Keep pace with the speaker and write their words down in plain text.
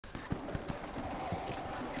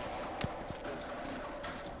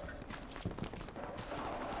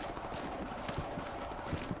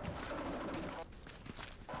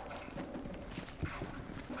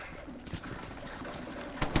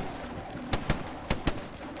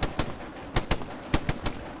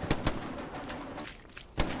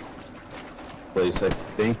place I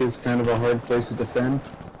think is kind of a hard place to defend.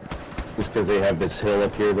 Just because they have this hill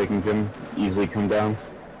up here they can easily come down.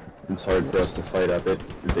 It's hard for us to fight up it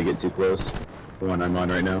if they get too close. The one I'm on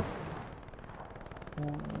right now.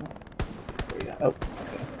 Oh, okay.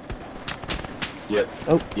 Yep.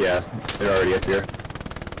 Oh. Yeah, they're already up here.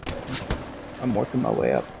 I'm working my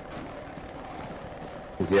way up.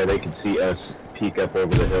 Cause yeah, they can see us peek up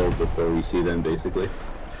over the hill before we see them, basically.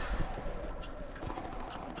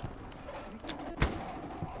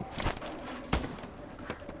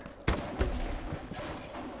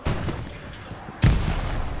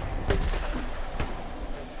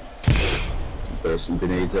 Throw some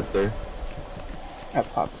grenades up there. I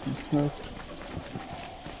popped some smoke.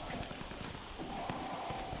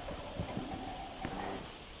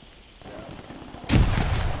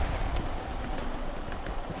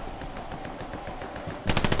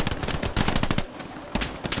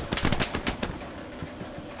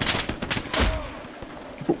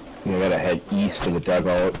 We gotta head east of the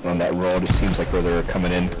dugout on that road. It seems like where they're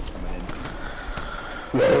coming in.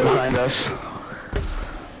 They're behind us.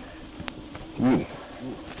 Ooh.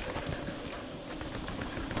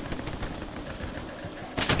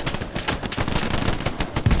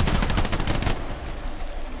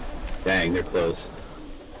 Dang, they're close.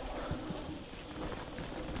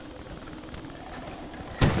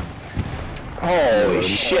 Holy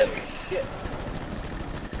shit!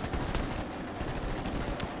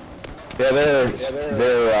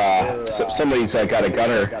 Yeah, somebody's got a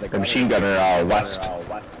gunner, a machine gunner, west.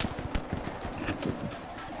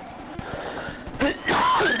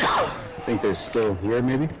 I think they're still here,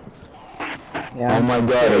 maybe? Yeah. Oh my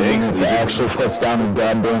god, it actually puts down the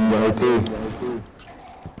goddamn OP.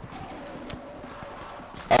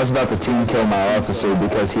 I was about to team kill my officer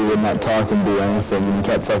because he would not talk and do anything and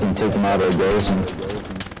kept fucking taking out our doors and...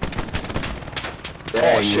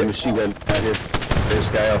 Oh shit, machine gun out here. There's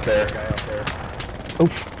a guy out there.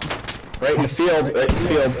 Oof. Right in the field, right in the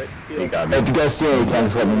field. He got me. If you guys see any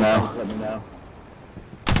tanks, let me know.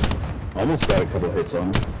 Almost got a couple hits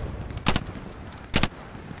on him.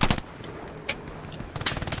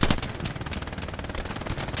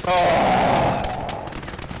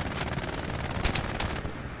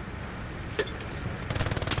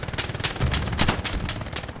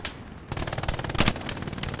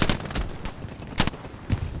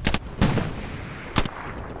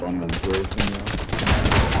 One of them through.